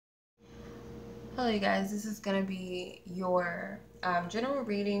Hello, you guys. This is going to be your general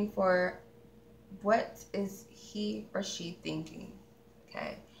reading for what is he or she thinking.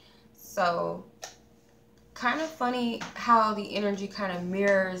 Okay. So, kind of funny how the energy kind of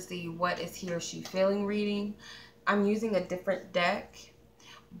mirrors the what is he or she feeling reading. I'm using a different deck,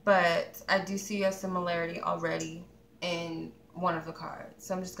 but I do see a similarity already in one of the cards.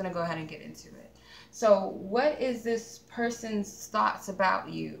 So, I'm just going to go ahead and get into it. So, what is this person's thoughts about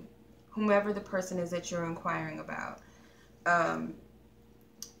you? Whomever the person is that you're inquiring about. Um,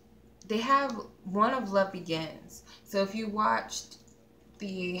 they have one of love begins. So if you watched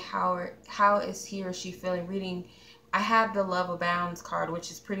the how is he or she feeling reading, I had the love abounds card,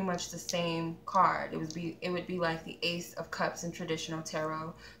 which is pretty much the same card. It would be like the Ace of Cups in traditional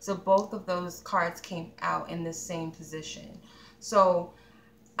tarot. So both of those cards came out in the same position. So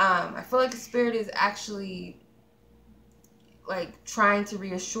I feel like the spirit is actually like trying to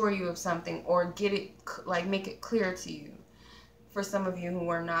reassure you of something or get it, like make it clear to you. For some of you who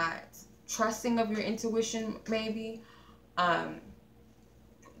are not trusting of your intuition, maybe, um,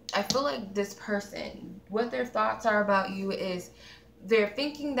 I feel like this person, what their thoughts are about you is they're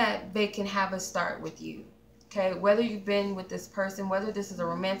thinking that they can have a start with you. Okay, whether you've been with this person, whether this is a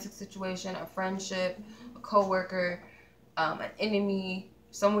romantic situation, a friendship, a coworker, an enemy,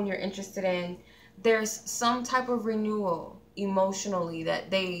 someone you're interested in, there's some type of renewal emotionally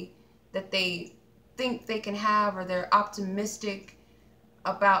that they think they can have, or they're optimistic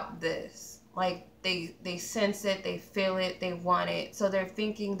about this. Like they sense it, they feel it, they want it. So they're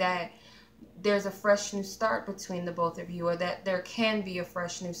thinking that there's a fresh new start between the both of you, or that there can be a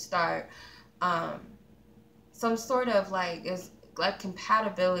fresh new start. Um, some sort of like is like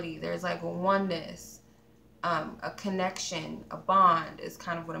compatibility. There's like a oneness, a connection, a bond is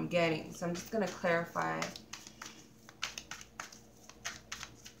kind of what I'm getting. So I'm just gonna clarify.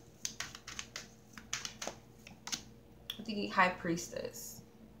 The High Priestess.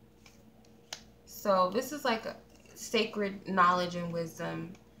 So this is like a sacred knowledge and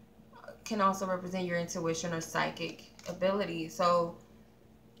wisdom. Can also represent your intuition or psychic ability. So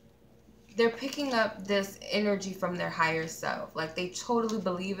they're picking up this energy from their higher self. Like they totally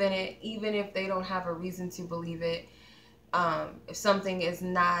believe in it, even if they don't have a reason to believe it. If something is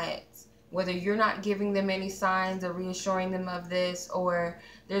not, whether you're not giving them any signs or reassuring them of this, or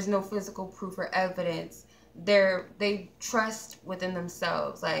there's no physical proof or evidence, they trust within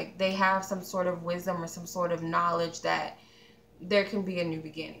themselves. Like they have some sort of wisdom or some sort of knowledge that there can be a new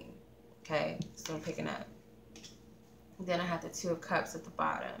beginning. Okay, so I'm picking up. Then I have the Two of Cups at the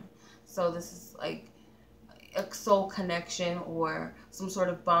bottom. So this is like a soul connection or some sort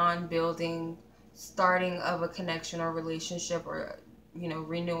of bond building, starting of a connection or relationship, or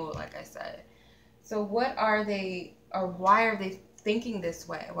renewal, like I said. So what are they, or why are they thinking this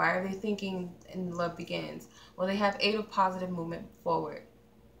way? Why are they thinking in love begins? Well, they have 8 of positive movement forward.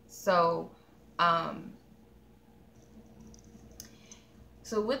 So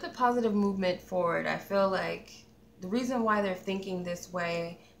so with the positive movement forward, I feel like the reason why they're thinking this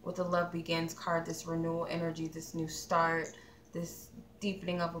way with the love begins card, this renewal energy, this new start, this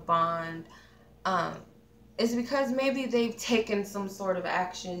deepening of a bond, um, is because maybe they've taken some sort of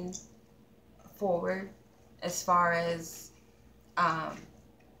action forward as far as um,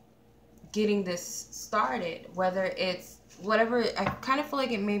 getting this started, whether it's whatever. I kind of feel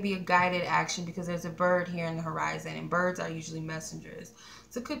like it may be a guided action because there's a bird here in the horizon, and birds are usually messengers.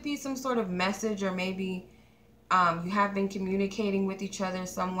 So it could be some sort of message, or maybe you have been communicating with each other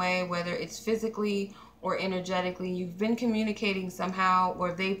some way, whether it's physically or energetically. You've been communicating somehow,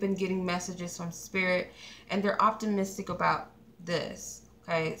 or they've been getting messages from spirit, and they're optimistic about this.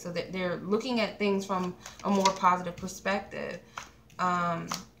 Okay, so that they're looking at things from a more positive perspective.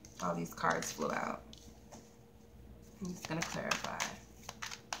 All these cards flew out. I'm just going to clarify.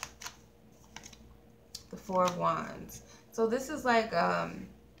 The Four of Wands. So this is like,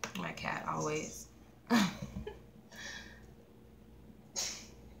 my cat always.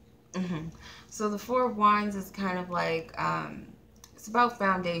 So the Four of Wands is kind of like, it's about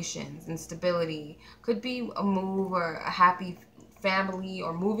foundations and stability. Could be a move or a happy family,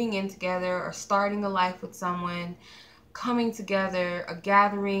 or moving in together, or starting a life with someone, coming together, a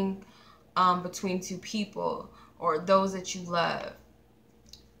gathering between two people or those that you love.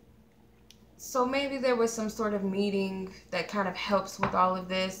 So maybe there was some sort of meeting that kind of helps with all of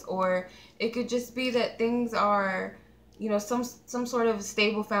this, or it could just be that things are, some sort of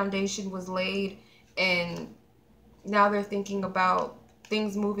stable foundation was laid, and now they're thinking about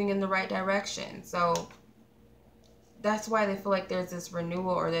things moving in the right direction. So that's why they feel like there's this renewal,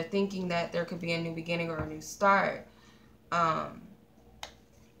 or they're thinking that there could be a new beginning or a new start.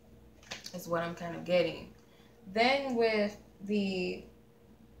 is what I'm kind of getting. Then with the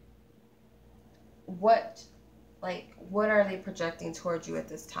what are they projecting towards you at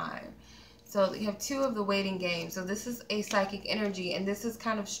this time? So you have 2 of the waiting game. So this is a psychic energy, and this is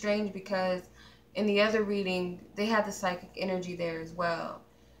kind of strange because in the other reading they had the psychic energy there as well.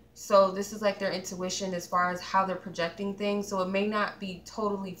 So this is like their intuition as far as how they're projecting things. So it may not be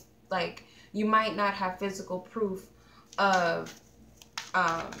totally, like, you might not have physical proof of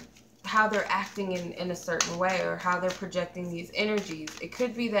how they're acting in a certain way, or how they're projecting these energies. It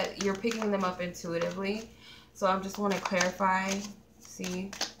could be that you're picking them up intuitively. So I just want to clarify.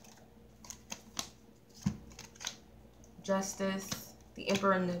 See, Justice, the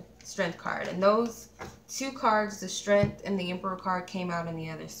Emperor, and the Strength card. And those 2 cards, the Strength and the Emperor card, came out in the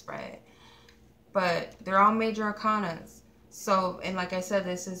other spread. But they're all major arcanas. So, and like I said,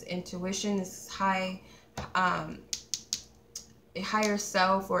 this is intuition. This is higher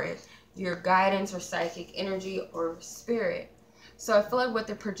self, or your guidance, or psychic energy, or spirit. So I feel like what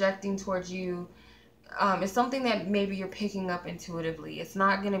they're projecting towards you is something that maybe you're picking up intuitively. It's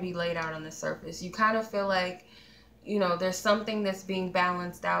not going to be laid out on the surface. You kind of feel like, you know, there's something that's being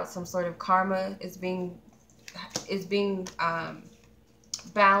balanced out. Some sort of karma is being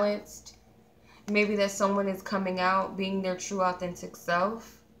balanced. Maybe that someone is coming out being their true authentic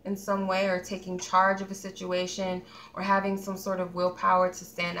self in some way, or taking charge of a situation, or having some sort of willpower to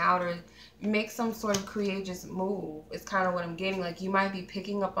stand out or make some sort of courageous move. It's kind of what I'm getting. Like, you might be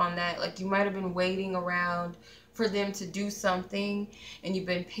picking up on that. Like, you might have been waiting around for them to do something, and you've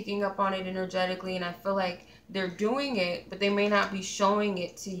been picking up on it energetically, and I feel like they're doing it, but they may not be showing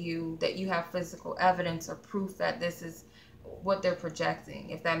it to you, that you have physical evidence or proof that this is what they're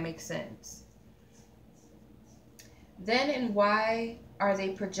projecting, if that makes sense. Then, and why are they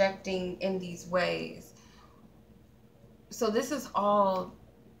projecting in these ways? So this is all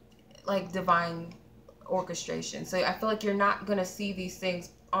like divine orchestration. So I feel like you're not going to see these things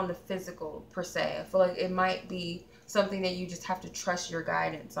on the physical per se. I feel like it might be something that you just have to trust your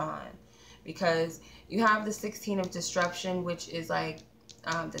guidance on, because you have the 16 of disruption, which is like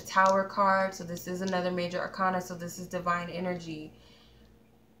the Tower card. So this is another major arcana. So this is divine energy.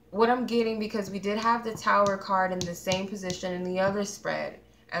 What I'm getting, because we did have the Tower card in the same position in the other spread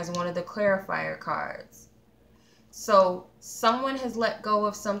as one of the clarifier cards. So someone has let go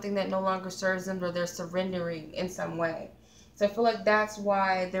of something that no longer serves them, or they're surrendering in some way. So I feel like that's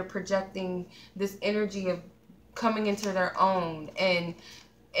why they're projecting this energy of coming into their own, and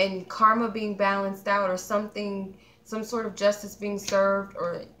karma being balanced out, or something, some sort of justice being served,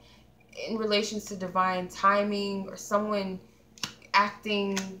 or in relations to divine timing, or someone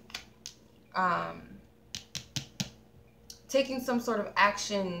acting, taking some sort of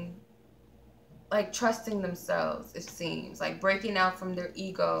action, like trusting themselves, it seems, like breaking out from their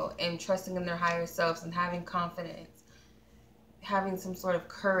ego and trusting in their higher selves and having confidence, having some sort of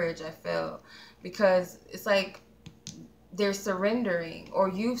courage, I feel, because it's like they're surrendering, or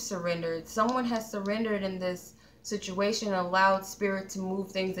you've surrendered. Someone has surrendered in this situation, allowed spirit to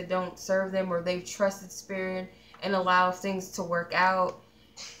move things that don't serve them, or they've trusted spirit and allowed things to work out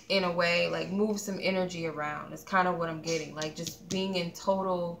in a way, like move some energy around. It's kind of what I'm getting, like just being in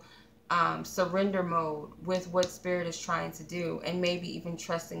total surrender mode with what spirit is trying to do, and maybe even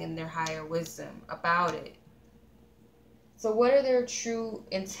trusting in their higher wisdom about it. So what are their true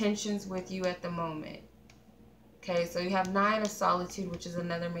intentions with you at the moment? Okay, so you have 9 of Solitude, which is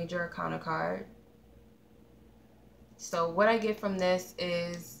another major arcana card. So what I get from this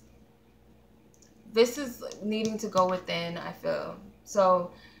is needing to go within, I feel.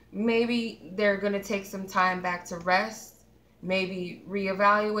 So maybe they're going to take some time back to rest, maybe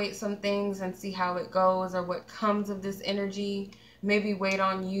reevaluate some things and see how it goes, or what comes of this energy. Maybe wait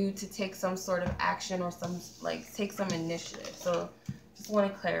on you to take some sort of action, or take some initiative. So just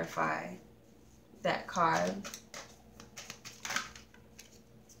want to clarify that card.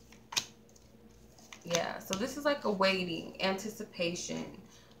 Yeah, so this is like a waiting, anticipation.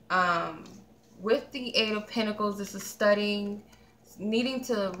 With the 8 of Pentacles, this is studying, needing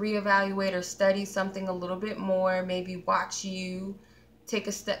to reevaluate or study something a little bit more. Maybe watch you, take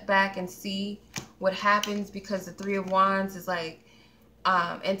a step back and see what happens, because the 3 of Wands is like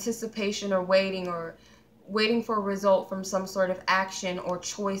anticipation, or waiting for a result from some sort of action or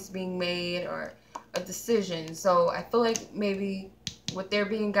choice being made, or a decision. So I feel like maybe what they're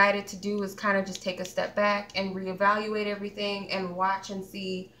being guided to do is kind of just take a step back and reevaluate everything and watch and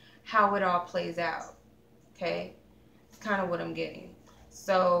see how it all plays out. Okay, it's kind of what I'm getting.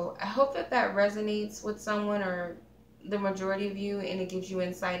 So I hope that resonates with someone, or the majority of you, and it gives you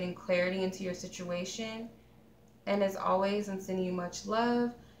insight and clarity into your situation. And as always, I'm sending you much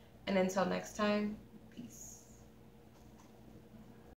love, And until next time,